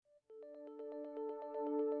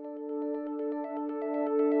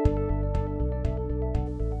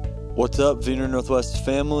What's up, Vineyard Northwest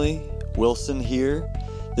family? Wilson here.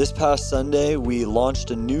 This past Sunday, we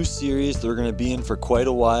launched a new series that we're going to be in for quite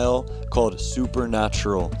a while called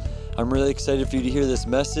Supernatural. I'm really excited for you to hear this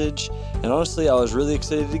message, and honestly, I was really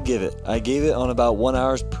excited to give it. I gave it on about 1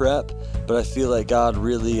 hour's prep, but I feel like God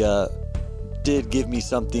really did give me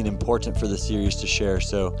something important for the series to share.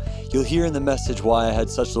 So you'll hear in the message why I had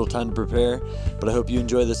such little time to prepare, but I hope you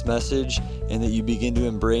enjoy this message and that you begin to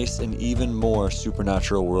embrace an even more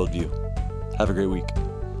supernatural worldview. Have a great week.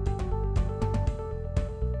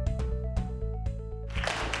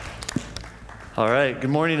 All right,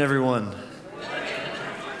 good morning, everyone.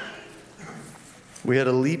 We had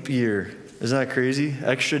a leap year. Isn't that crazy?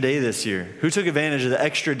 Extra day this year. Who took advantage of the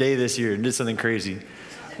extra day this year and did something crazy?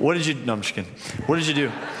 No, I'm just kidding. What did you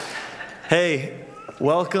do? Hey,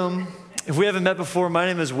 welcome. If we haven't met before, my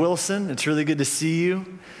name is Wilson. It's really good to see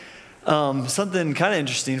you. Something kind of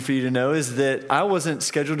interesting for you to know is that I wasn't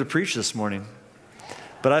scheduled to preach this morning,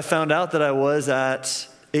 but I found out that I was at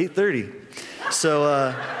 8:30.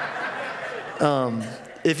 So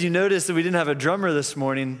if you notice that we didn't have a drummer this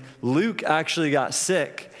morning, Luke actually got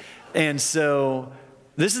sick. And so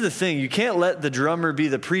this is the thing. You can't let the drummer be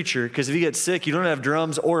the preacher, because if he gets sick, you don't have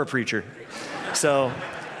drums or a preacher. So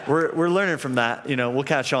we're learning from that. We'll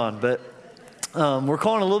catch on. But we're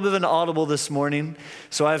calling a little bit of an audible this morning.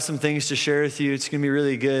 So I have some things to share with you. It's going to be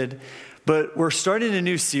really good. But we're starting a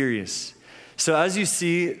new series. So as you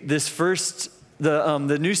see,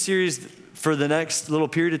 the new series for the next little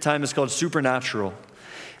period of time is called Supernatural.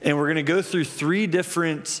 And we're going to go through 3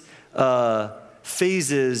 different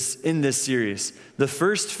phases in this series. The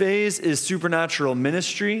first phase is supernatural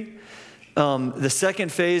ministry. The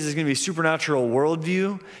second phase is going to be supernatural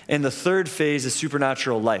worldview. And the third phase is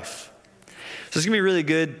supernatural life. So it's going to be really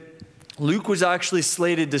good. Luke was actually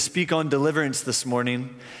slated to speak on deliverance this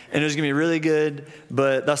morning, and it was going to be really good,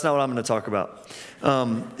 but that's not what I'm going to talk about.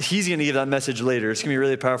 He's going to give that message later. It's going to be a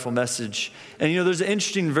really powerful message. And there's an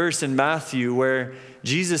interesting verse in Matthew where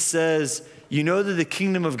Jesus says, you know that the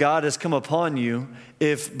kingdom of God has come upon you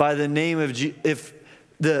if by the name of if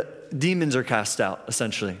the demons are cast out,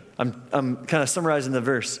 essentially. I'm kind of summarizing the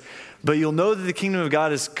verse. But you'll know that the kingdom of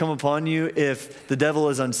God has come upon you if the devil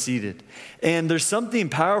is unseated. And there's something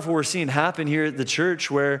powerful we're seeing happen here at the church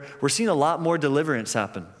where we're seeing a lot more deliverance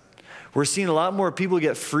happen. We're seeing a lot more people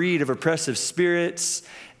get freed of oppressive spirits.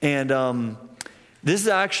 And this is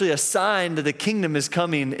actually a sign that the kingdom is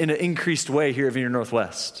coming in an increased way here at Vineyard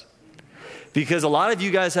Northwest. Because a lot of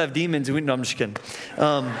you guys have demons. No, I'm just kidding.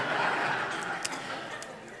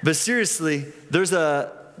 But seriously, it's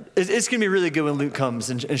going to be really good when Luke comes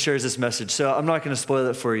and shares this message. So I'm not going to spoil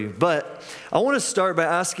it for you. But I want to start by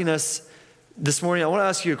asking us this morning, I want to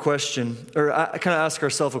ask you a question, or I kind of ask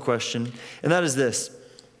ourselves a question, and that is this.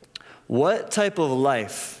 What type of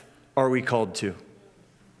life are we called to?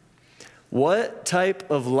 What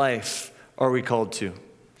type of life are we called to?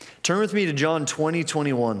 Turn with me to John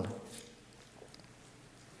 20:21.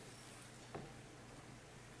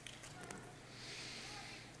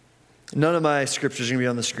 None of my scriptures are going to be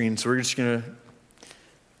on the screen, so we're just going to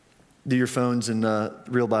do your phones and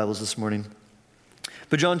real Bibles this morning.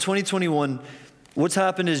 But John 20:21, what's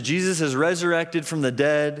happened is Jesus has resurrected from the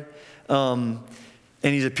dead, and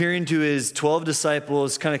he's appearing to his 12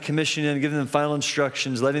 disciples, kind of commissioning them, giving them final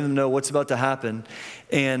instructions, letting them know what's about to happen.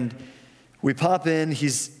 And we pop in,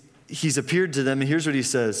 he's appeared to them, and here's what he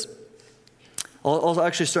says. I'll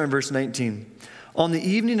actually start in verse 19. On the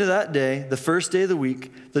evening of that day, the first day of the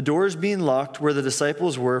week, the doors being locked where the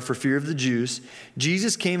disciples were for fear of the Jews,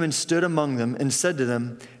 Jesus came and stood among them and said to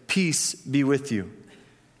them, "Peace be with you."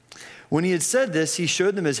 When he had said this, he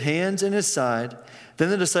showed them his hands and his side. Then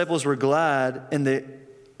the disciples were glad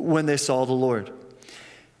when they saw the Lord.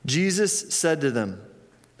 Jesus said to them,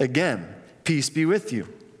 again, "Peace be with you."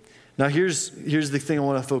 Now here's the thing I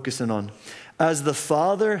want to focus in on. As the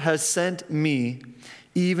Father has sent me,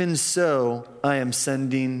 even so I am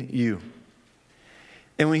sending you.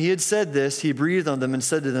 And when he had said this, he breathed on them and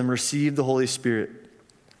said to them, "Receive the Holy Spirit."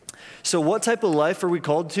 So what type of life are we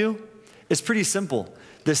called to? It's pretty simple.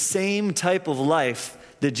 The same type of life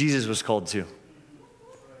that Jesus was called to.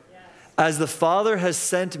 As the Father has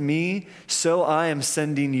sent me, so I am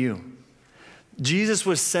sending you. Jesus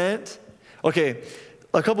was sent. Okay,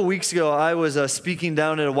 a couple weeks ago, I was speaking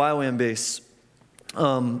down at a YWAM base.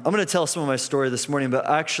 I'm going to tell some of my story this morning, but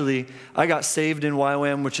actually, I got saved in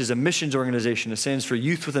YWAM, which is a missions organization. It stands for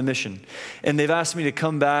Youth with a Mission. And they've asked me to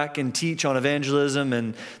come back and teach on evangelism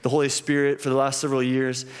and the Holy Spirit for the last several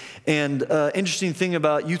years. And interesting thing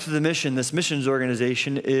about Youth with a Mission, this missions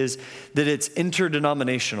organization, is that it's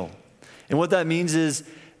interdenominational. And what that means is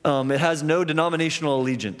it has no denominational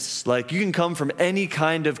allegiance. Like, you can come from any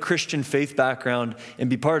kind of Christian faith background and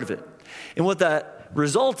be part of it. And what that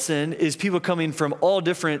results in is people coming from all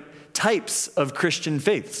different types of Christian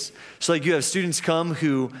faiths. So like, you have students come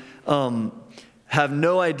who have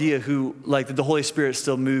no idea that the Holy Spirit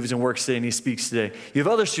still moves and works today and he speaks today. You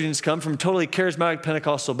have other students come from totally charismatic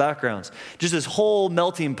Pentecostal backgrounds. Just this whole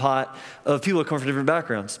melting pot of people who come from different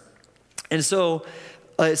backgrounds. And so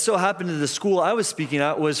it so happened that the school I was speaking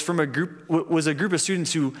at was a group of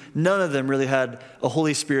students who none of them really had a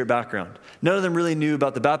Holy Spirit background. None of them really knew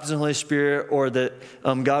about the baptism of the Holy Spirit, or that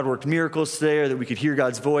God worked miracles today, or that we could hear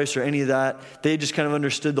God's voice, or any of that. They just kind of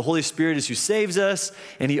understood the Holy Spirit is who saves us,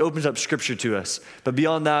 and he opens up Scripture to us. But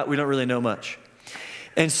beyond that, we don't really know much.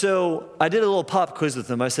 And so I did a little pop quiz with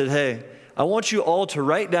them. I said, hey, I want you all to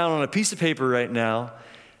write down on a piece of paper right now,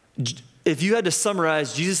 if you had to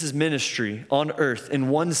summarize Jesus' ministry on earth in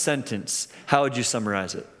one sentence, how would you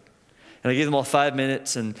summarize it? And I gave them all 5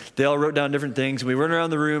 minutes, and they all wrote down different things. And we went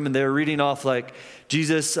around the room, and they were reading off like,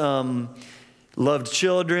 Jesus loved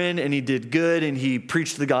children, and he did good, and he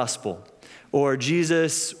preached the gospel. Or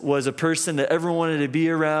Jesus was a person that everyone wanted to be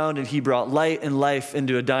around, and he brought light and life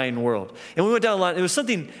into a dying world. And we went down the line. It was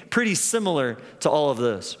something pretty similar to all of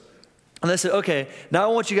those. And I said, okay, now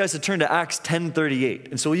I want you guys to turn to Acts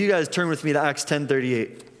 10:38. And so will you guys turn with me to Acts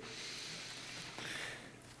 10:38?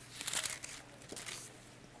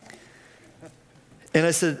 And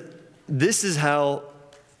I said, this is how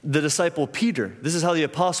the disciple Peter, this is how the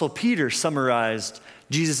apostle Peter summarized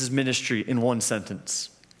Jesus' ministry in one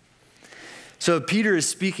sentence. So Peter is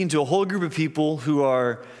speaking to a whole group of people who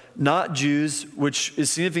are not Jews, which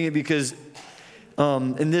is significant because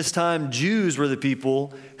in this time, Jews were the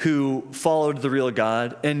people who followed the real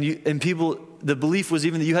God, and people, the belief was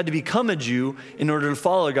even that you had to become a Jew in order to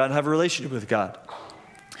follow God and have a relationship with God.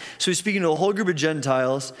 So he's speaking to a whole group of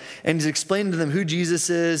Gentiles, and he's explaining to them who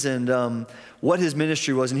Jesus is and what his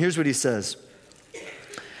ministry was. And here's what he says.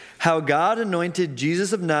 How God anointed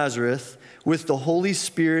Jesus of Nazareth with the Holy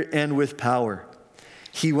Spirit and with power.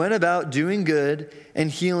 He went about doing good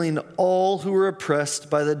and healing all who were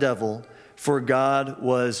oppressed by the devil, for God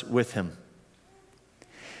was with him.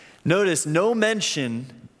 Notice no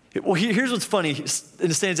mention. Well, here's what's funny, and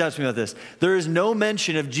it stands out to me about this. There is no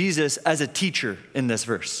mention of Jesus as a teacher in this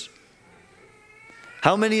verse.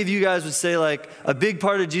 How many of you guys would say like a big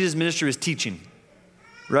part of Jesus' ministry was teaching,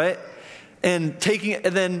 right? And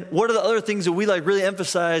then what are the other things that we like really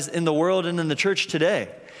emphasize in the world and in the church today?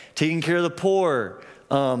 Taking care of the poor,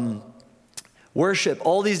 worship,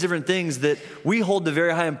 all these different things that we hold to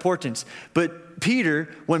very high importance. But Peter,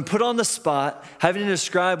 when put on the spot, having to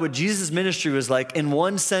describe what Jesus' ministry was like in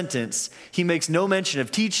one sentence, he makes no mention of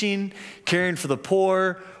teaching, caring for the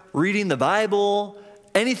poor, reading the Bible,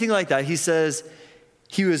 anything like that. He says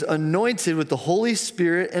he was anointed with the Holy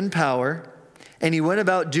Spirit and power, and he went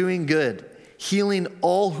about doing good, healing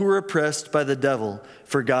all who were oppressed by the devil,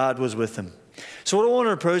 for God was with him. So what I want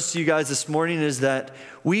to propose to you guys this morning is that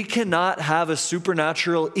we cannot have a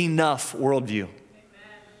supernatural enough worldview.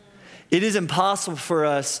 It is impossible for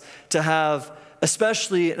us to have,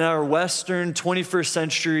 especially in our Western 21st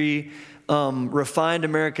century refined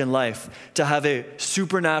American life, to have a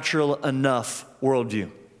supernatural enough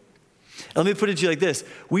worldview. Let me put it to you like this.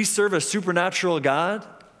 We serve a supernatural God,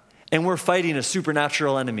 and we're fighting a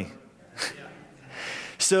supernatural enemy.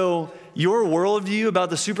 So your worldview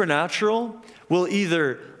about the supernatural will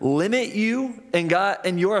either limit you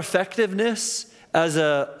and your effectiveness as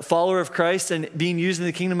a follower of Christ and being used in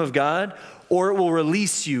the kingdom of God, or it will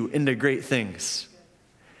release you into great things.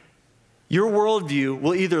 Your worldview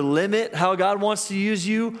will either limit how God wants to use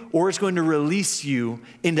you, or it's going to release you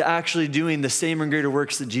into actually doing the same and greater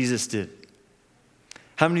works that Jesus did.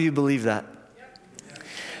 How many of you believe that?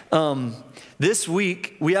 This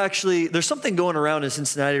week, there's something going around in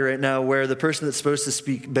Cincinnati right now where the person that's supposed to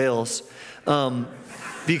speak bails.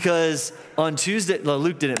 Because on Tuesday,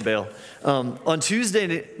 Luke didn't bail. On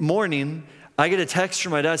Tuesday morning, I get a text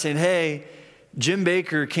from my dad saying, hey, Jim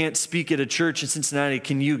Baker can't speak at a church in Cincinnati.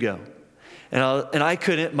 Can you go? And I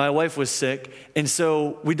couldn't. My wife was sick. And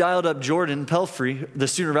so we dialed up Jordan Pelfrey, the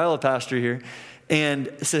student revival pastor here,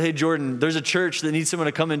 and said, hey, Jordan, there's a church that needs someone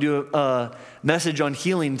to come and do a message on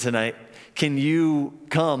healing tonight. Can you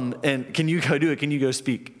come and can you go do it? Can you go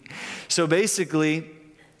speak? So basically,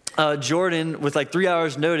 Jordan, with like 3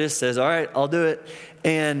 hours notice, says, all right, I'll do it,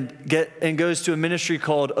 and goes to a ministry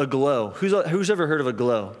called Aglow. Who's ever heard of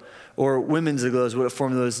Aglow? Or Women's Aglow is what it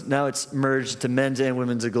formed those. Now it's merged to Men's and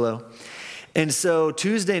Women's Aglow. And so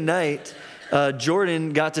Tuesday night,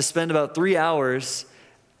 Jordan got to spend about 3 hours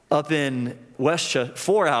up in Westchester,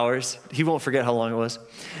 4 hours. He won't forget how long it was.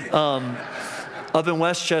 Up in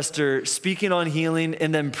Westchester, speaking on healing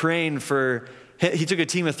and then praying for, he took a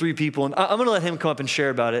team of 3 people, and I'm going to let him come up and share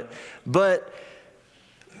about it. But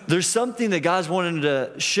there's something that God's wanting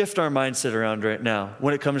to shift our mindset around right now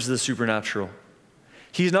when it comes to the supernatural.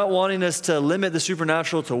 He's not wanting us to limit the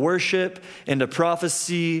supernatural to worship and to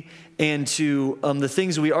prophecy and to the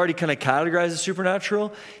things that we already kind of categorize as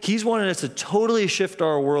supernatural. He's wanting us to totally shift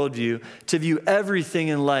our worldview to view everything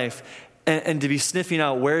in life and to be sniffing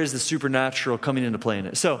out where is the supernatural coming into play in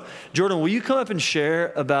it. So, Jordan, will you come up and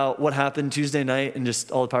share about what happened Tuesday night and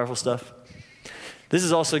just all the powerful stuff? This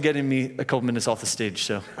is also getting me a couple minutes off the stage,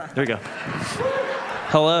 so there we go.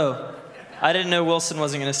 Hello. I didn't know Wilson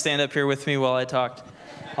wasn't going to stand up here with me while I talked.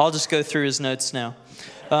 I'll just go through his notes now.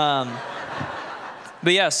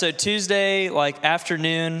 But yeah, so Tuesday,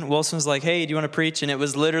 afternoon, Wilson was like, hey, do you want to preach? And it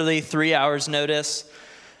was literally 3 hours notice.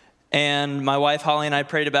 And my wife, Holly, and I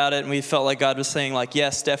prayed about it, and we felt like God was saying,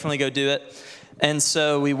 yes, definitely go do it. And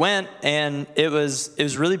so we went, and it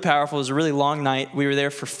was really powerful. It was a really long night. We were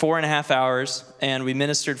there for 4.5 hours, and we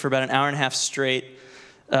ministered for about an hour and a half straight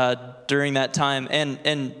during that time.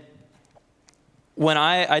 And when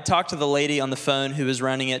I talked to the lady on the phone who was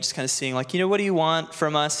running it, just kind of seeing, what do you want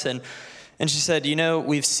from us? And she said,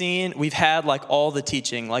 we've had all the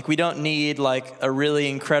teaching. We don't need a really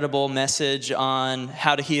incredible message on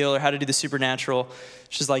how to heal or how to do the supernatural.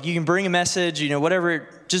 She's like, you can bring a message, whatever,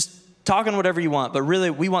 just talk on whatever you want. But really,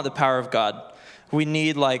 we want the power of God. We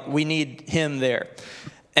need him there.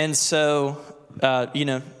 And so,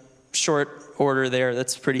 short order there.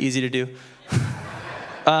 That's pretty easy to do.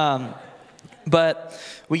 But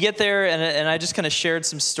we get there, and I just kind of shared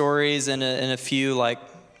some stories and a few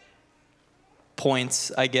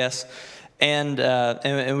points, I guess, and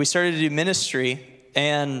we started to do ministry,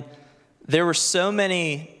 and there were so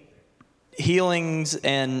many healings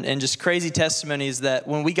and just crazy testimonies that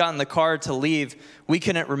when we got in the car to leave, we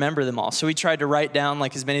couldn't remember them all. So we tried to write down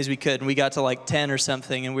as many as we could, and we got to 10 or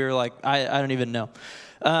something, and we were like, I don't even know.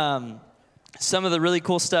 Some of the really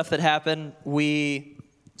cool stuff that happened,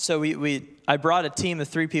 I brought a team of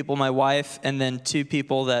 3 people, my wife, and then 2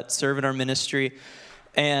 people that serve in our ministry,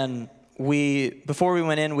 and before we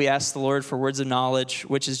went in, we asked the Lord for words of knowledge,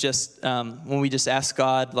 which is just when we just ask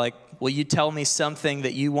God, will you tell me something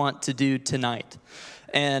that you want to do tonight?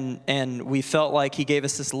 And we felt like he gave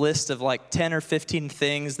us this list of 10 or 15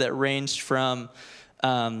 things that ranged from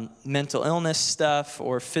mental illness stuff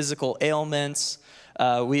or physical ailments.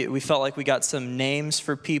 We felt like we got some names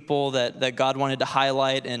for people that God wanted to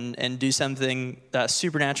highlight and do something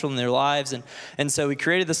supernatural in their lives. And so we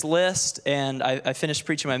created this list, and I finished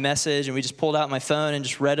preaching my message, and we just pulled out my phone and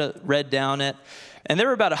just read down it. And there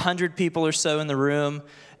were about 100 people or so in the room,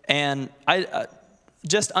 and I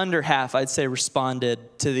just under half, I'd say, responded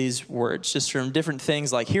to these words, just from different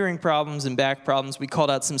things like hearing problems and back problems. We called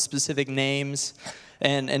out some specific names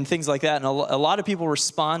and things like that, and a lot of people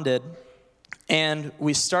responded. And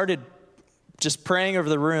we started just praying over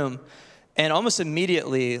the room, and almost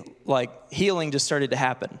immediately, healing just started to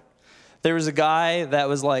happen. There was a guy that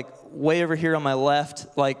was way over here on my left,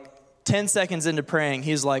 10 seconds into praying,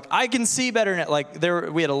 he's like, I can see better now.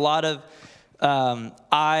 We had a lot of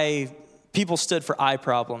people stood for eye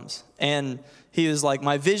problems. And he was like,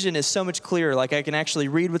 my vision is so much clearer. I can actually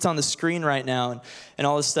read what's on the screen right now and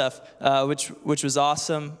all this stuff, which was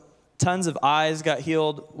awesome. Tons of eyes got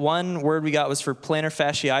healed. One word we got was for plantar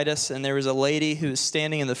fasciitis, and there was a lady who was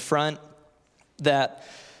standing in the front that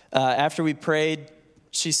after we prayed,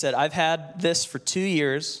 she said, I've had this for 2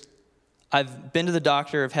 years. I've been to the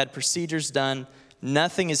doctor. I've had procedures done.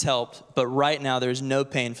 Nothing has helped, but right now there's no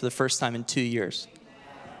pain for the first time in 2 years,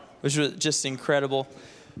 which was just incredible.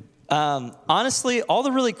 Honestly, all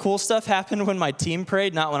the really cool stuff happened when my team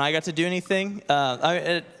prayed, not when I got to do anything.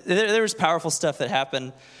 There was powerful stuff that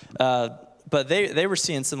happened. But they were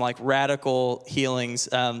seeing some radical healings.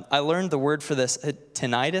 I learned the word for this,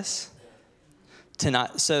 tinnitus.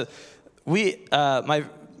 So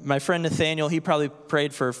my friend Nathaniel, he probably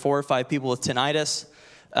prayed for 4 or 5 people with tinnitus.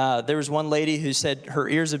 There was one lady who said her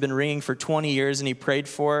ears have been ringing for 20 years, and he prayed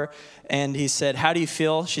for her. And he said, how do you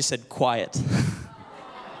feel? She said, quiet.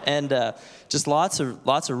 And just lots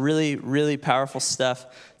of really, really powerful stuff.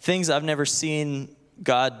 Things I've never seen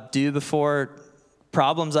God do before.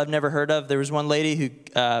 Problems I've never heard of. There was one lady who,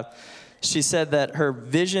 she said that her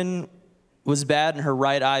vision was bad in her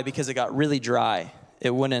right eye because it got really dry. It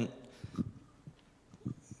wouldn't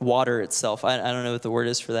water itself. I don't know what the word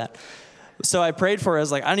is for that. So I prayed for her. I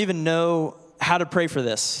was like, I don't even know how to pray for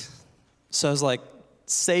this. So I was like,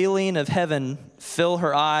 saline of heaven, fill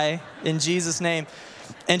her eye in Jesus' name.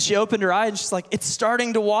 And she opened her eye and she's like, it's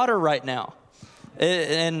starting to water right now.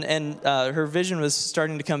 And her vision was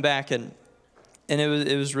starting to come back, and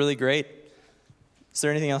it was really great. Is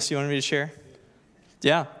there anything else you wanted me to share?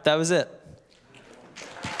 Yeah, that was it.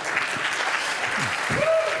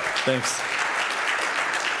 Thanks.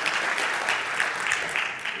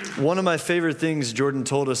 One of my favorite things Jordan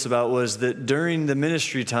told us about was that during the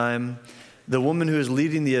ministry time, the woman who was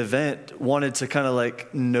leading the event wanted to kind of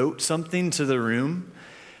like note something to the room,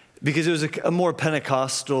 because it was a more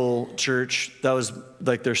Pentecostal church. That was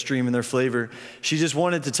like their stream and their flavor. She just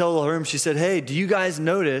wanted to tell the room, she said, hey, do you guys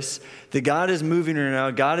notice that God is moving right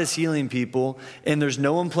now? God is healing people, and there's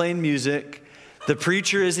no one playing music. The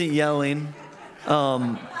preacher isn't yelling.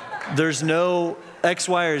 There's no X,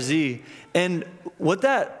 Y, or Z. And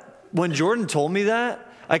when Jordan told me that,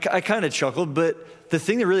 I kind of chuckled, but the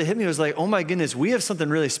thing that really hit me was like, oh my goodness, we have something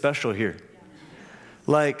really special here.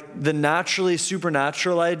 Like the naturally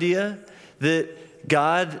supernatural idea that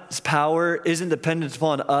God's power isn't dependent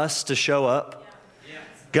upon us to show up.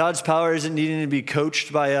 God's power isn't needing to be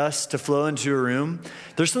coached by us to flow into a room.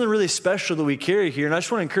 There's something really special that we carry here. And I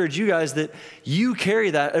just want to encourage you guys that you carry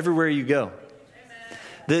that everywhere you go.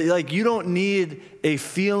 That like you don't need a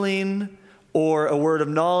feeling or a word of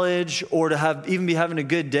knowledge or to even be having a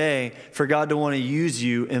good day for God to want to use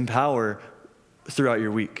you in power throughout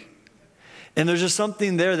your week. And there's just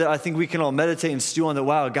something there that I think we can all meditate and stew on, that,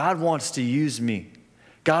 wow, God wants to use me.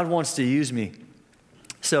 God wants to use me.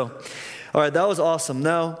 So, all right, that was awesome.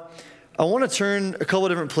 Now, I want to turn a couple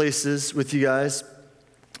of different places with you guys.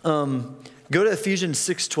 Go to Ephesians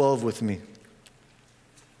 6:12 with me.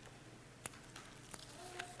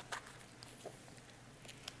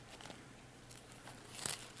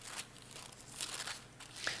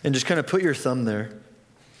 And just kind of put your thumb there.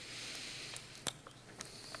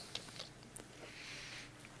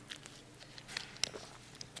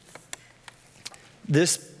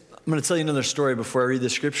 I'm going to tell you another story before I read the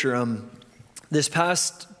scripture. This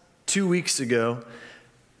past 2 weeks ago,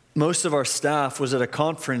 most of our staff was at a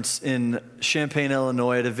conference in Champaign,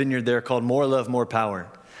 Illinois, at a vineyard there called More Love, More Power.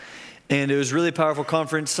 And it was a really powerful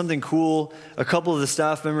conference, something cool. A couple of the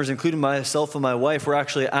staff members, including myself and my wife, were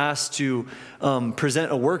actually asked to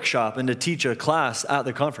present a workshop and to teach a class at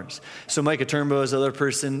the conference. So Micah Turnbow is the other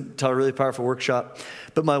person, taught a really powerful workshop.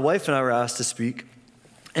 But my wife and I were asked to speak.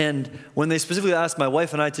 And when they specifically asked my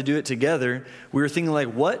wife and I to do it together, we were thinking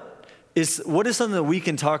like, what is something that we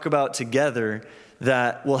can talk about together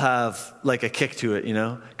that will have like a kick to it, you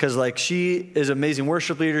know? Because like she is an amazing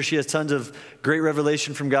worship leader. She has tons of great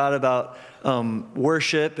revelation from God about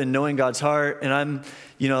worship and knowing God's heart. And I'm,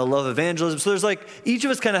 I love evangelism. So there's like, each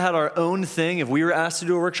of us kind of had our own thing if we were asked to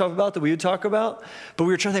do a workshop about that we would talk about. But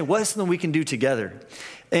we were trying to think, what is something we can do together?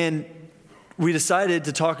 And we decided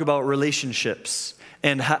to talk about relationships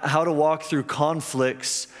and how to walk through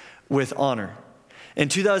conflicts with honor. And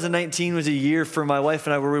 2019 was a year for my wife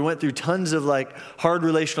and I where we went through tons of like hard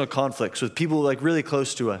relational conflicts with people like really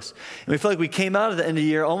close to us. And we felt like we came out at the end of the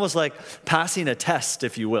year almost like passing a test,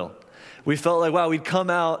 if you will. We felt like, wow, we'd come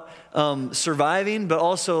out surviving, but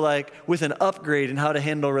also like with an upgrade in how to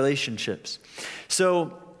handle relationships.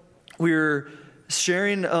 So we were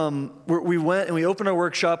sharing, we went and we opened our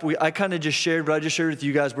workshop. I kind of just shared, but I just shared with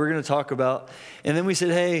you guys, we're going to talk about. And then we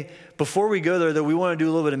said, hey, before we go there, though, we want to do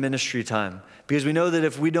a little bit of ministry time. Because we know that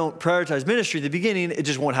if we don't prioritize ministry at the beginning, it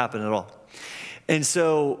just won't happen at all. And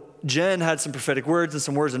so Jen had some prophetic words and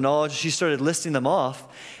some words of knowledge. She started listing them off.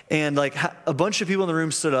 And like a bunch of people in the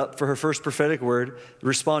room stood up for her first prophetic word,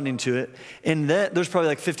 responding to it. And then there's probably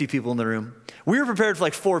like 50 people in the room. We were prepared for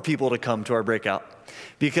like 4 people to come to our breakout,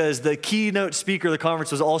 because the keynote speaker of the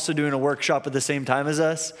conference was also doing a workshop at the same time as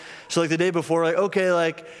us. So like the day before, like, okay,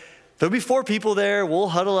 like there'll be 4 people there. We'll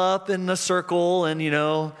huddle up in a circle and,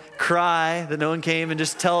 cry that no one came and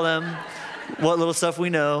just tell them what little stuff we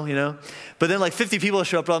know. But then like 50 people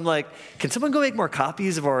show up and I'm like, can someone go make more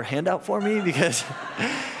copies of our handout for me? Because,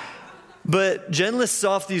 but Jen lists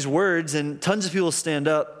off these words and tons of people stand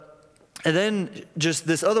up. And then just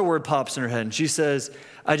this other word pops in her head. And she says,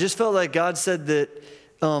 I just felt like God said that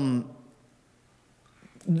the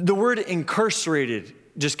word incarcerated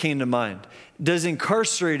just came to mind. Does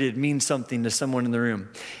incarcerated mean something to someone in the room?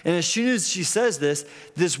 And as soon as she says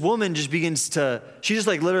this woman just she just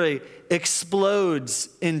like literally explodes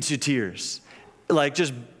into tears. Like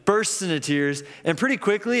just bursts into tears. And pretty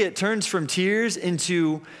quickly it turns from tears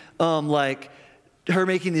into like her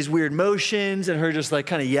making these weird motions and her just like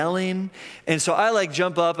kind of yelling. And so I like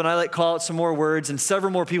jump up and I like call out some more words, and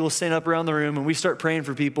several more people stand up around the room and we start praying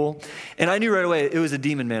for people. And I knew right away it was a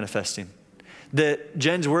demon manifesting. That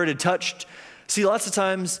Jen's word had touched. See, lots of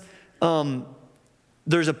times the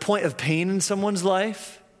there's a point of pain in someone's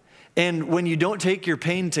life, and when you don't take your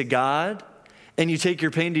pain to God, and you take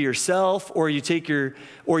your pain to yourself, or you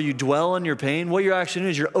dwell on your pain, what you're actually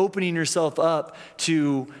doing is you're opening yourself up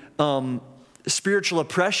to spiritual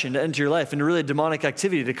oppression to enter your life and really demonic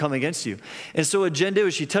activity to come against you. And so what Jen did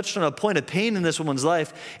was she touched on a point of pain in this woman's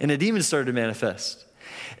life, and a demon started to manifest.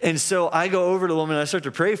 And so I go over to the woman and I start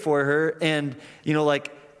to pray for her, and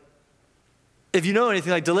if you know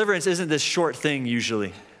anything, like deliverance isn't this short thing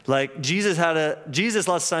usually. Like Jesus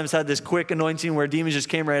lots of times had this quick anointing where demons just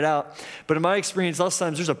came right out. But in my experience, lots of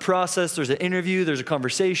times there's a process, there's an interview, there's a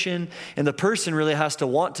conversation, and the person really has to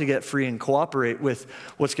want to get free and cooperate with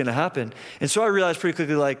what's going to happen. And so I realized pretty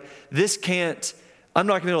quickly, I'm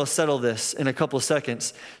not going to be able to settle this in a couple of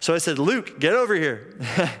seconds. So I said, Luke, get over here.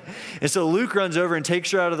 And so Luke runs over and takes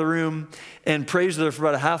her out of the room and prays with her for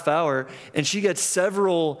about a half hour. And she gets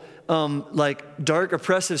several dark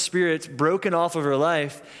oppressive spirits broken off of her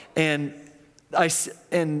life, and is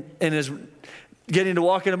getting to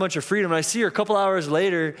walk in a bunch of freedom. And I see her a couple hours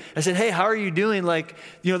later. I said, hey, how are you doing?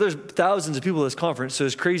 There's thousands of people at this conference, so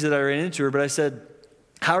it's crazy that I ran into her. But I said,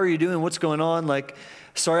 how are you doing? What's going on?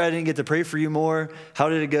 Sorry I didn't get to pray for you more. How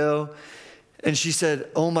did it go? And she said,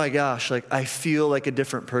 oh my gosh, I feel like a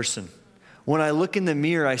different person. When I look in the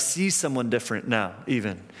mirror, I see someone different now,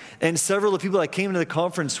 even. And several of the people I came to the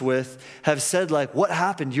conference with have said, what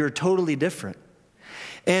happened? You're totally different.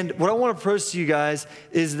 And what I want to propose to you guys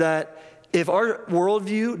is that if our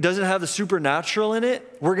worldview doesn't have the supernatural in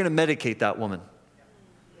it, we're going to medicate that woman.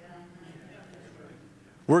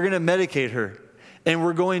 We're going to medicate her, and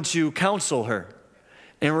we're going to counsel her,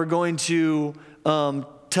 and we're going to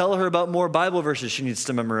tell her about more Bible verses she needs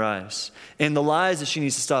to memorize and the lies that she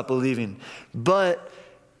needs to stop believing. But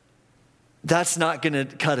that's not going to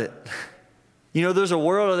cut it. There's a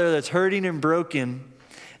world out there that's hurting and broken,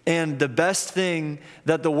 and the best thing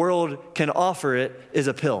that the world can offer it is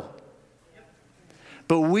a pill.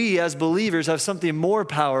 But we as believers have something more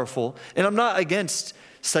powerful, and I'm not against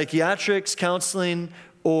psychiatrics, counseling,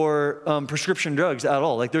 or prescription drugs at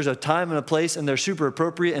all. There's a time and a place, and they're super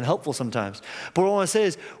appropriate and helpful sometimes. But what I want to say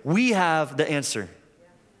is we have the answer.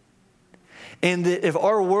 And that if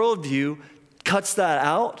our worldview cuts that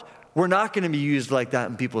out, we're not going to be used like that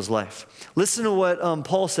in people's life. Listen to what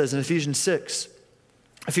Paul says in Ephesians 6.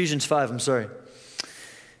 Ephesians 5, I'm sorry.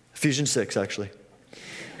 Ephesians 6, actually.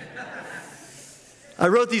 I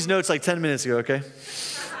wrote these notes 10 minutes ago, okay?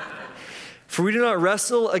 For we do not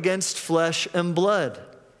wrestle against flesh and blood,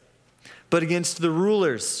 but against the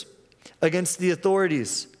rulers, against the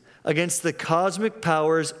authorities, against the cosmic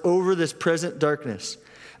powers over this present darkness,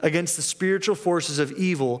 against the spiritual forces of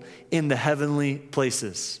evil in the heavenly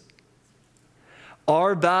places.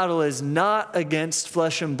 Our battle is not against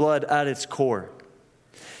flesh and blood at its core.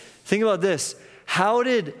 Think about this. How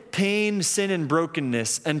did pain, sin, and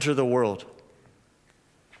brokenness enter the world?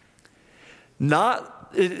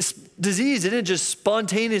 Disease didn't just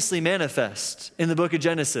spontaneously manifest in the book of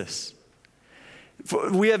Genesis.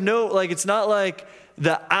 We have it's not like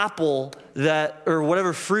the apple or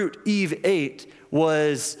whatever fruit Eve ate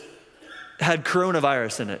had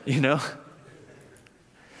coronavirus in it,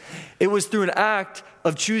 It was through an act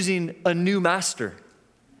of choosing a new master.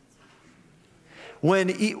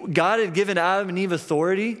 When God had given Adam and Eve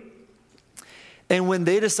authority, and when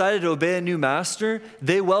they decided to obey a new master,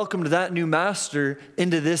 they welcomed that new master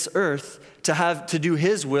into this earth to do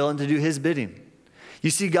his will and to do his bidding. You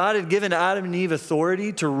see, God had given Adam and Eve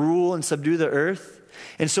authority to rule and subdue the earth.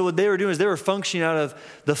 And so what they were doing is they were functioning out of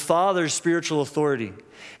the Father's spiritual authority.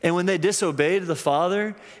 And when they disobeyed the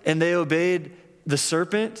Father and they obeyed the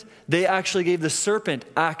serpent, they actually gave the serpent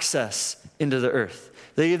access into the earth.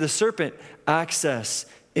 They gave the serpent access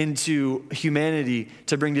into humanity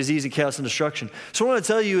to bring disease and chaos and destruction. So what I want to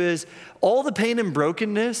tell you is all the pain and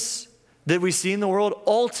brokenness that we see in the world,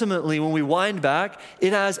 ultimately, when we wind back,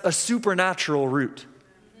 it has a supernatural root.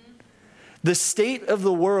 The state of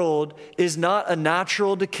the world is not a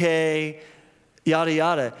natural decay, yada,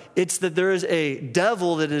 yada. It's that there is a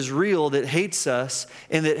devil that is real that hates us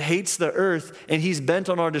and that hates the earth, and he's bent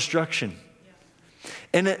on our destruction.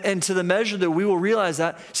 And to the measure that we will realize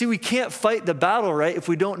that, see, we can't fight the battle, right, if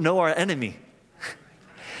we don't know our enemy.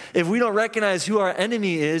 If we don't recognize who our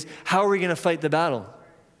enemy is, how are we going to fight the battle?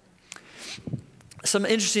 Some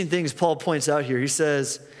interesting things Paul points out here. He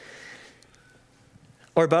says,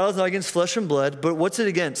 our battle is not against flesh and blood, but what's it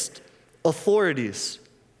against? Authorities,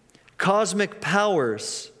 cosmic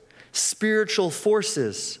powers, spiritual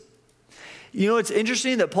forces. It's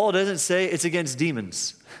interesting that Paul doesn't say it's against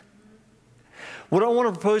demons. What I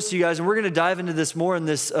want to propose to you guys, and we're going to dive into this more in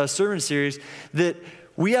this sermon series, that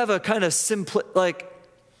we have a kind of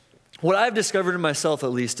what I've discovered in myself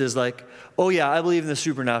at least is like, oh yeah, I believe in the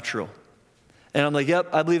supernatural. And I'm like, yep,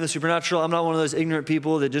 I believe in the supernatural. I'm not one of those ignorant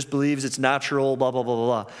people that just believes it's natural, blah, blah, blah,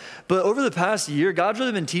 blah, blah. But over the past year, God's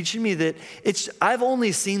really been teaching me that I've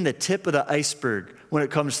only seen the tip of the iceberg when it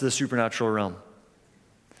comes to the supernatural realm.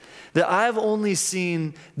 That I've only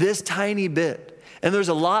seen this tiny bit. And there's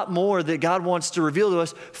a lot more that God wants to reveal to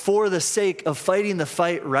us for the sake of fighting the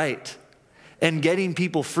fight right and getting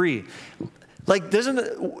people free. Like,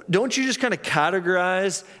 don't you just kind of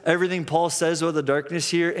categorize everything Paul says about the darkness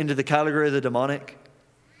here into the category of the demonic?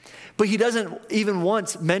 But he doesn't even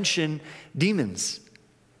once mention demons.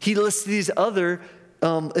 He lists these other,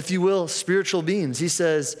 if you will, spiritual beings. He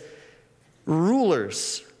says,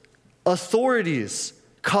 rulers, authorities,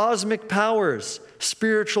 cosmic powers,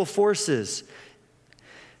 spiritual forces.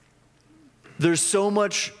 There's so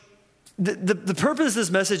much. The purpose of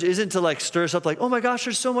this message isn't to like stir us up like, oh my gosh,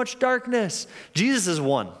 there's so much darkness. Jesus is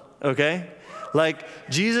one, okay? Like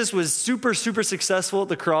Jesus was super, super successful at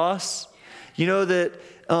the cross. You know that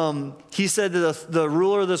he said that the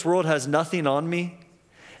ruler of this world has nothing on me.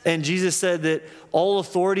 And Jesus said that all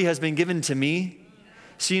authority has been given to me.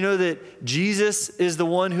 So you know that Jesus is the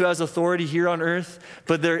one who has authority here on earth,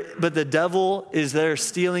 but the devil is there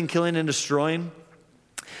stealing, killing, and destroying.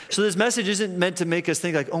 So this message isn't meant to make us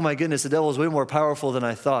think like, oh my goodness, the devil is way more powerful than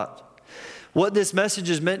I thought. What this message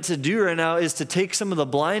is meant to do right now is to take some of the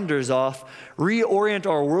blinders off, reorient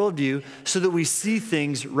our worldview so that we see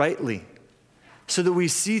things rightly, so that we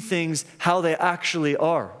see things how they actually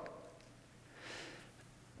are.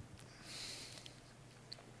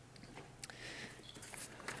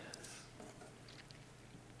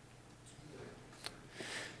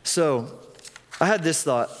 So I had this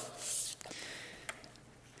thought.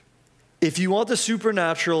 If you want the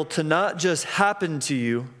supernatural to not just happen to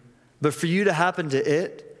you, but for you to happen to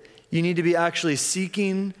it, you need to be actually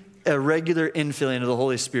seeking a regular infilling of the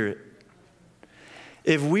Holy Spirit.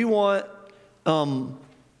 If we want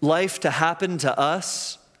life to happen to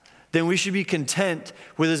us, then we should be content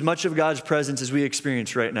with as much of God's presence as we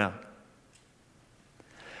experience right now.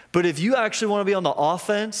 But if you actually want to be on the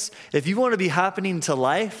offense, if you want to be happening to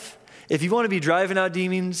life, if you want to be driving out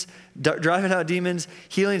demons,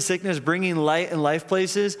 healing sickness, bringing light and life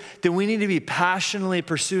places, then we need to be passionately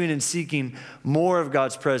pursuing and seeking more of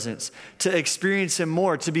God's presence, to experience Him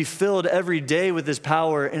more, to be filled every day with His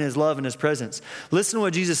power and His love and His presence. Listen to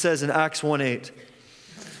what Jesus says in Acts 1:8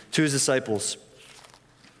 to His disciples.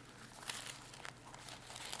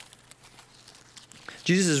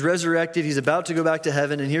 Jesus is resurrected. He's about to go back to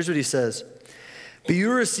heaven. And here's what He says. But you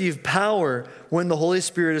will receive power when the Holy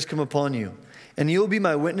Spirit has come upon you. And you will be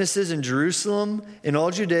my witnesses in Jerusalem, in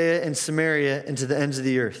all Judea and Samaria, and to the ends of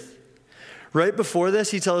the earth. Right before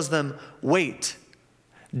this, He tells them, wait.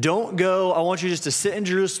 Don't go. I want you just to sit in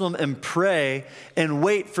Jerusalem and pray and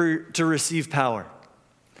wait to receive power.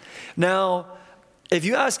 Now, if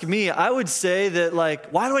you ask me, I would say that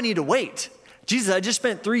why do I need to wait? Jesus, I just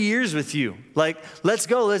spent 3 years with you. Let's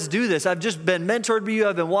go, let's do this. I've just been mentored by you.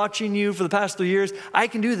 I've been watching you for the past 3 years. I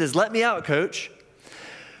can do this. Let me out, coach.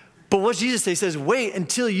 But what Jesus says, He says, wait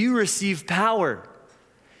until you receive power.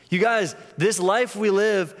 You guys, this life we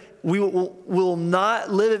live, we will not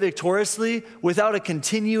live it victoriously without a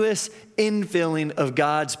continuous infilling of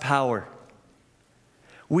God's power.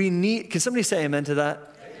 Can somebody say amen to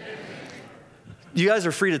that? Amen. You guys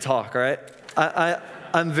are free to talk, all right?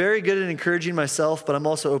 I'm very good at encouraging myself, but I'm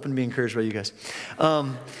also open to be encouraged by you guys.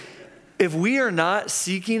 If we are not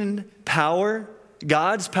seeking power,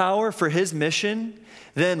 God's power for His mission,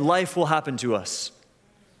 then life will happen to us.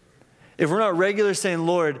 If we're not regularly saying,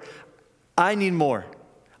 Lord, I need more.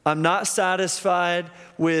 I'm not satisfied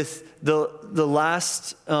with the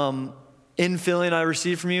last infilling I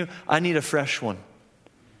received from you. I need a fresh one.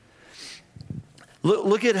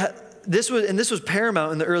 Look at this was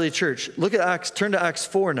paramount in the early church. Look at Acts, turn to Acts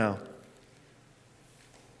 4 now.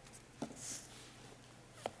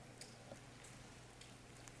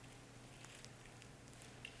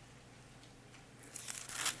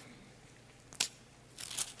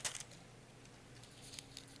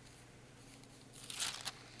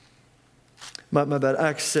 My bad,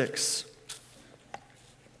 Acts 6.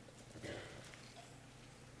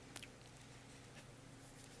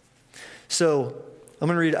 So, I'm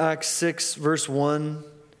going to read Acts 6, verse 1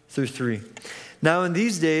 through 3. Now in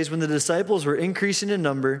these days, when the disciples were increasing in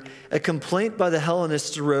number, a complaint by the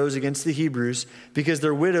Hellenists arose against the Hebrews because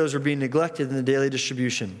their widows were being neglected in the daily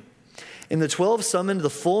distribution. And the 12 summoned the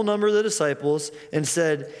full number of the disciples and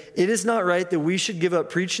said, "It is not right that we should give up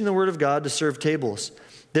preaching the word of God to serve tables.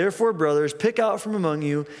 Therefore, brothers, pick out from among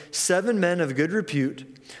you 7 men of good repute,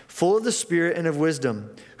 full of the Spirit and of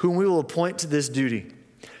wisdom, whom we will appoint to this duty.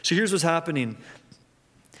 So here's what's happening.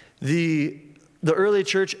 The early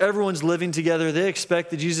church, everyone's living together. They expect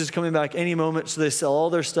that Jesus is coming back any moment, so they sell all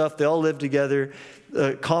their stuff. They all live together,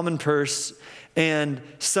 common purse. And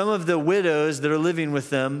some of the widows that are living with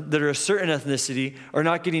them that are a certain ethnicity are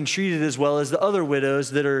not getting treated as well as the other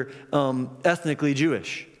widows that are ethnically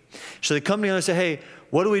Jewish. So they come together and say, hey,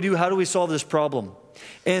 what do we do? How do we solve this problem?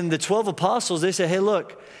 And the 12 apostles, they say, hey,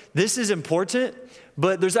 look, this is important,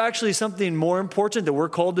 but there's actually something more important that we're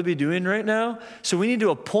called to be doing right now. So we need to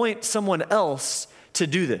appoint someone else to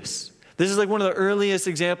do this. This is like one of the earliest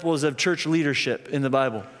examples of church leadership in the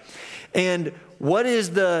Bible. And what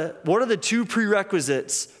are the 2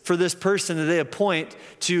 prerequisites for this person that they appoint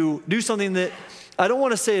to do something that I don't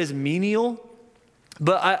want to say is menial,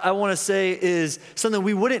 but I want to say is something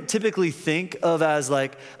we wouldn't typically think of as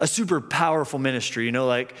like a super powerful ministry. You know,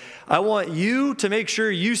 like I want you to make sure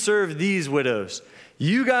you serve these widows.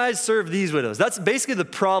 You guys serve these widows. That's basically the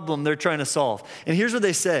problem they're trying to solve. And here's what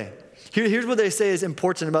they say. Here's what they say is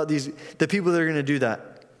important about the people that are going to do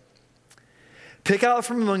that. Pick out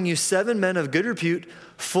from among you 7 men of good repute,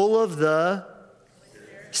 full of the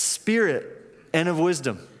Spirit and of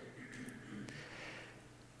wisdom.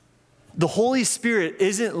 The Holy Spirit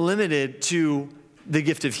isn't limited to the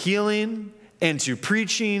gift of healing and to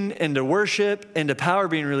preaching and to worship and to power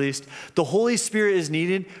being released. The Holy Spirit is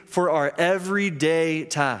needed for our everyday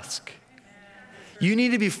task. You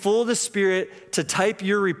need to be full of the Spirit to type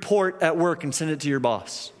your report at work and send it to your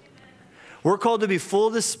boss. We're called to be full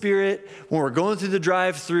of the Spirit when we're going through the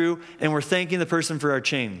drive-thru and we're thanking the person for our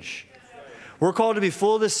change. We're called to be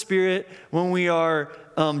full of the Spirit when we are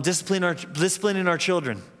disciplining our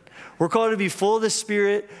children. We're called to be full of the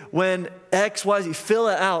Spirit when X, Y, Z, fill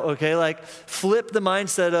it out, okay? Like flip the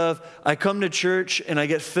mindset of I come to church and I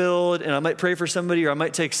get filled and I might pray for somebody or I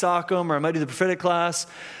might take Sockham or I might do the prophetic class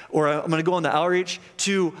or I'm going to go on the outreach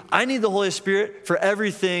to I need the Holy Spirit for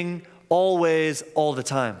everything, always, all the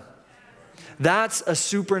time. That's a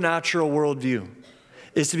supernatural worldview,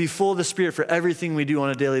 is to be full of the Spirit for everything we do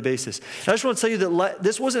on a daily basis. And I just want to tell you that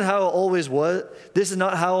this wasn't how it always was. This is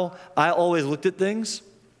not how I always looked at things.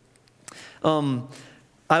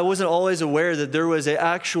 I wasn't always aware that there was an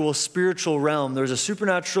actual spiritual realm. There was a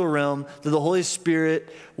supernatural realm that the Holy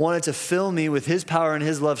Spirit wanted to fill me with His power and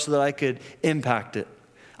His love so that I could impact it.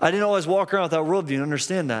 I didn't always walk around with that worldview and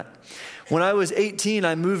understand that. When I was 18,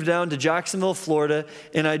 I moved down to Jacksonville, Florida,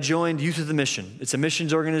 and I joined Youth of the Mission. It's a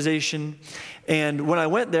missions organization. And when I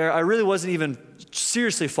went there, I really wasn't even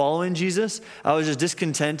seriously following Jesus. I was just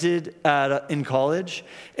discontented in college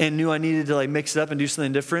and knew I needed to mix it up and do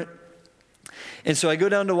something different. And so I go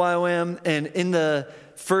down to YWAM, and in the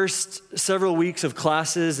first several weeks of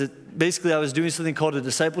classes, basically I was doing something called a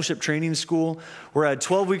discipleship training school, where I had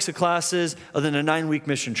 12 weeks of classes and then a 9-week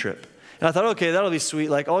mission trip. And I thought, okay, that'll be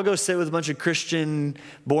sweet. I'll go sit with a bunch of Christian,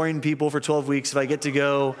 boring people for 12 weeks if I get to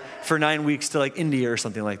go for 9 weeks to India or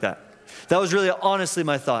something like that. That was really honestly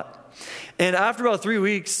my thought. And after about 3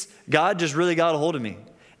 weeks, God just really got a hold of me.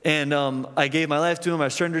 And I gave my life to Him. I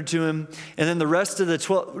surrendered to Him. And then the rest of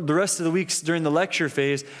the weeks during the lecture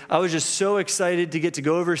phase, I was just so excited to get to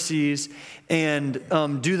go overseas and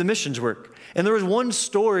do the missions work. And there was one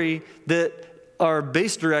story that our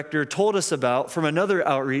base director told us about from another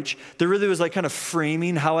outreach that really was kind of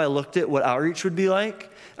framing how I looked at what outreach would be like.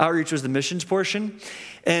 Outreach was the missions portion.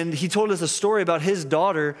 And he told us a story about his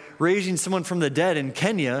daughter raising someone from the dead in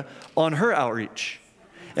Kenya on her outreach.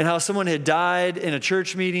 And how someone had died in a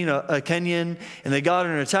church meeting, a Kenyan, and they got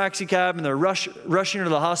her in a taxi cab and they're rushing her to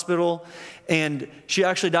the hospital. And she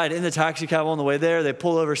actually died in the taxi cab on the way there. They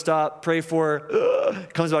pull over, stop, pray for her,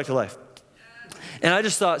 comes back to life. And I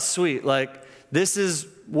just thought, sweet, this is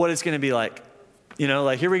what it's going to be like.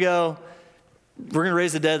 Here we go. We're going to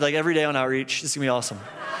raise the dead every day on outreach. This is going to be awesome.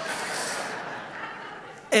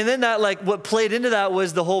 And then that, what played into that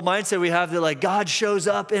was the whole mindset we have that, God shows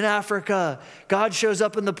up in Africa. God shows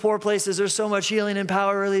up in the poor places. There's so much healing and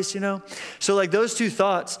power release, So, those two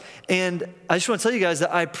thoughts. And I just want to tell you guys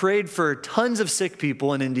that I prayed for tons of sick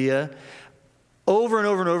people in India over and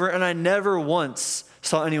over and over, and I never once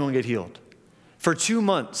saw anyone get healed. For 2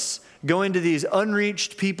 months, going to these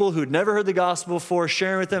unreached people who'd never heard the gospel before,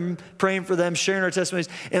 sharing with them, praying for them, sharing our testimonies,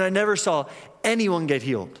 and I never saw anyone get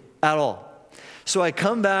healed at all. So I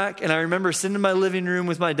come back, and I remember sitting in my living room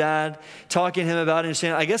with my dad, talking to him about it, and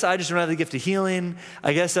saying, I guess I just don't have the gift of healing.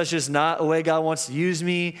 I guess that's just not the way God wants to use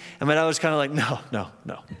me. And my dad was kind of no.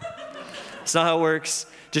 It's not how it works.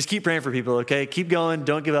 Just keep praying for people, okay? Keep going.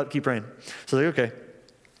 Don't give up. Keep praying. So okay.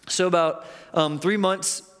 So about 3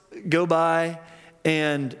 months go by,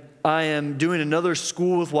 and I am doing another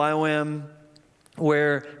school with YWAM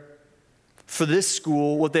where for this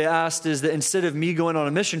school, what they asked is that instead of me going on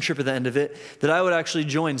a mission trip at the end of it, that I would actually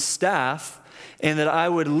join staff and that I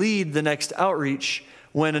would lead the next outreach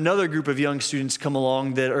when another group of young students come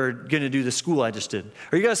along that are going to do the school I just did.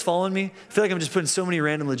 Are you guys following me? I feel like I'm just putting so many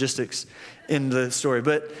random logistics in the story.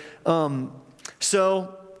 But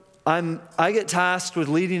so I get tasked with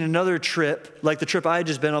leading another trip, like the trip I had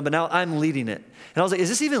just been on, but now I'm leading it. And I was like, is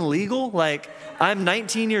this even legal? Like, I'm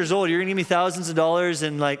 19 years old. You're going to give me thousands of dollars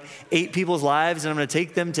and like 8 people's lives, and I'm going to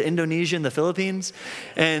take them to Indonesia and the Philippines?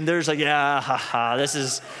 And there's like, yeah, haha, this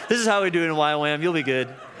is how we do it in YWAM. You'll be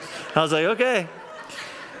good. I was like, okay.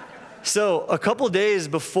 So a couple days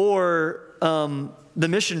before the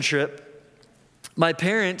mission trip, my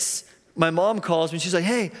mom calls me. She's like,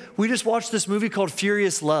 hey, we just watched this movie called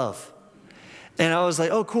Furious Love. And I was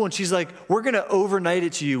like, oh, cool. And she's like, we're going to overnight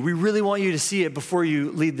it to you. We really want you to see it before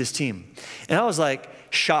you lead this team. And I was like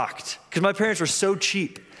shocked because my parents were so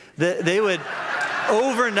cheap that they would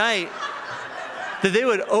overnight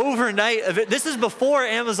This is before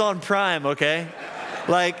Amazon Prime, okay?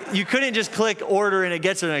 Like, you couldn't just click order and it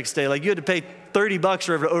gets there the next day. Like, you had to pay $30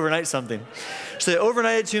 for overnight something. So they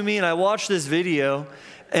overnighted it to me, and I watched this video,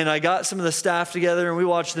 and I got some of the staff together, and we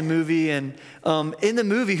watched the movie. And in the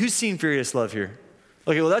movie, who's seen Furious Love here?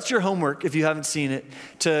 Okay, well, that's your homework if you haven't seen it,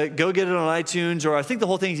 to go get it on iTunes, or I think the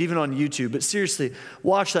whole thing's even on YouTube. But seriously,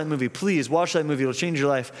 watch that movie. Please, watch that movie. It'll change your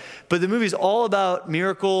life. But the movie's all about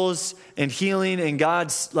miracles and healing and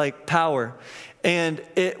God's, like, power. And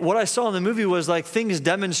what I saw in the movie was, like, things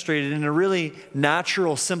demonstrated in a really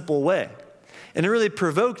natural, simple way. And it really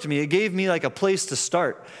provoked me. It gave me like a place to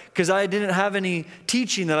start because I didn't have any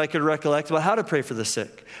teaching that I could recollect about how to pray for the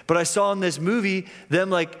sick. But I saw in this movie them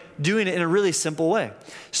like doing it in a really simple way.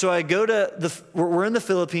 So I go to we're in the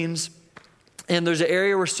Philippines, and there's an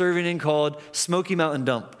area we're serving in called Smoky Mountain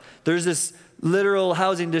Dump. There's this literal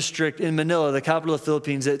housing district in Manila, the capital of the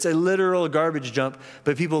Philippines. It's a literal garbage dump,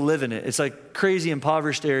 but people live in it. It's like crazy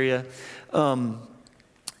impoverished area.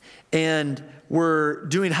 And we're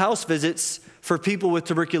doing house visits for people with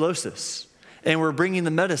tuberculosis, and we're bringing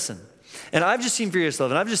them medicine. And I've just seen Furious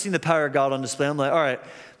Love, and I've just seen the power of God on display. I'm like, all right,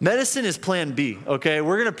 medicine is plan B, okay?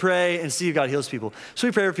 We're going to pray and see if God heals people. So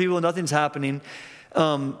we pray for people, and nothing's happening.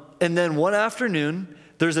 And then one afternoon,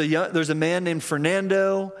 there's a man named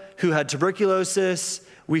Fernando who had tuberculosis.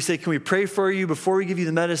 We say, can we pray for you before we give you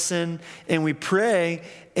the medicine? And we pray,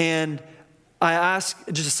 and I ask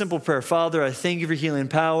just a simple prayer. Father, I thank you for healing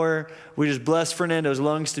power. We just bless Fernando's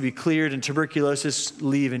lungs to be cleared and tuberculosis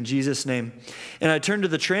leave in Jesus' name. And I turn to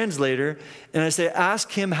the translator and I say,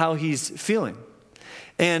 ask him how he's feeling.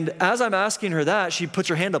 And as I'm asking her that, she puts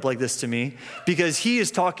her hand up like this to me because he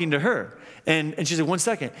is talking to her. And she said, 1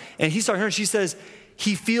 second. And he's talking to her and she says,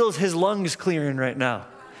 he feels his lungs clearing right now.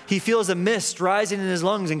 He feels a mist rising in his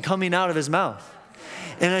lungs and coming out of his mouth.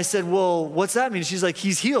 And I said, well, what's that mean? She's like,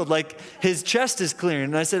 he's healed. Like, his chest is clearing.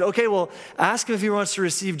 And I said, okay, well, ask him if he wants to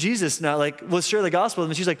receive Jesus now. Like, let's share the gospel with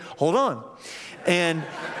him. And she's like, hold on. And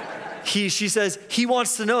she says, he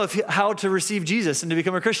wants to know how to receive Jesus and to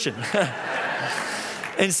become a Christian.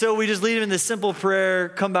 And so we just lead him in this simple prayer,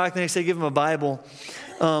 come back the next day, give him a Bible.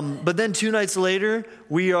 But then 2 nights later,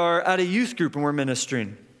 we are at a youth group and we're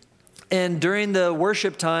ministering. And during the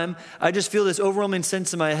worship time, I just feel this overwhelming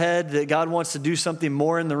sense in my head that God wants to do something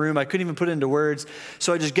more in the room. I couldn't even put it into words.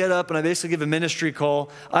 So I just get up and I basically give a ministry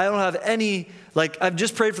call. I don't have any, I've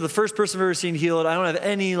just prayed for the first person I've ever seen healed. I don't have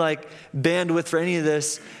any, bandwidth for any of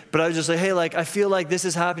this. But I was just like, hey, I feel like this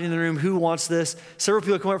is happening in the room. Who wants this? Several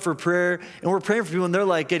people come up for prayer, and we're praying for people, and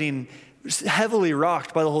they're, getting heavily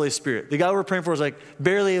rocked by the Holy Spirit. The guy we're praying for was,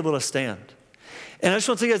 barely able to stand. And I just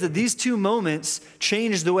want to tell you guys that these 2 moments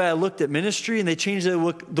changed the way I looked at ministry, and they changed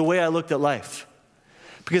the way I looked at life.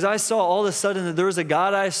 Because I saw all of a sudden that there was a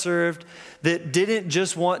God I served that didn't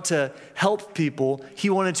just want to help people,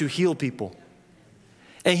 he wanted to heal people.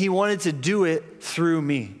 And he wanted to do it through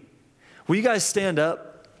me. Will you guys stand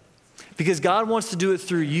up? Because God wants to do it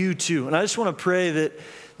through you too. And I just want to pray that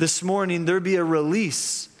this morning there be a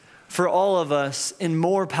release for all of us and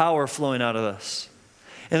more power flowing out of us.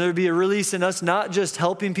 And there'd be a release in us not just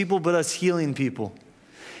helping people, but us healing people.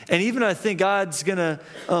 And even I think God's going to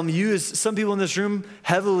use some people in this room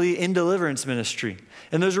heavily in deliverance ministry.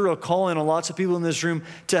 And there's a real calling on lots of people in this room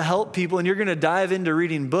to help people. And you're going to dive into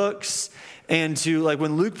reading books and to,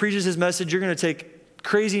 when Luke preaches his message, you're going to take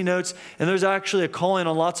crazy notes. And there's actually a calling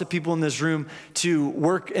on lots of people in this room to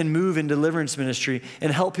work and move in deliverance ministry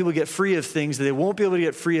and help people get free of things that they won't be able to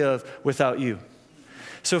get free of without you.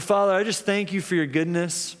 So, Father, I just thank you for your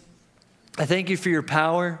goodness. I thank you for your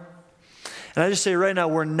power. And I just say right now,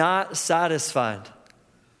 we're not satisfied.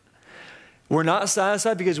 We're not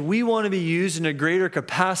satisfied because we want to be used in a greater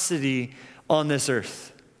capacity on this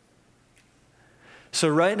earth. So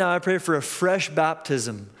right now, I pray for a fresh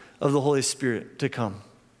baptism of the Holy Spirit to come.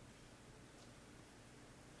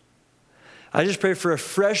 I just pray for a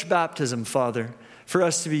fresh baptism, Father, for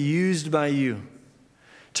us to be used by you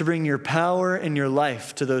to bring your power and your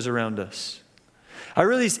life to those around us. I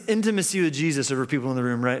release intimacy with Jesus over people in the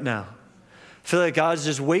room right now. I feel like God's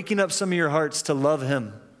just waking up some of your hearts to love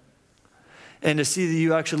him and to see that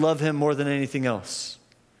you actually love him more than anything else.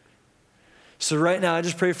 So right now, I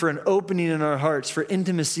just pray for an opening in our hearts for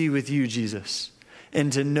intimacy with you, Jesus,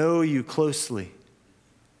 and to know you closely.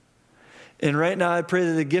 And right now, I pray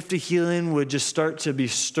that the gift of healing would just start to be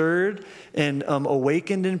stirred and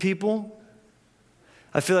awakened in people.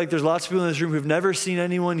 I feel like there's lots of people in this room who've never seen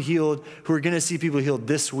anyone healed who are going to see people healed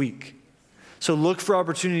this week. So look for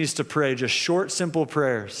opportunities to pray, just short, simple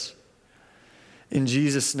prayers. In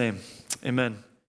Jesus' name, amen.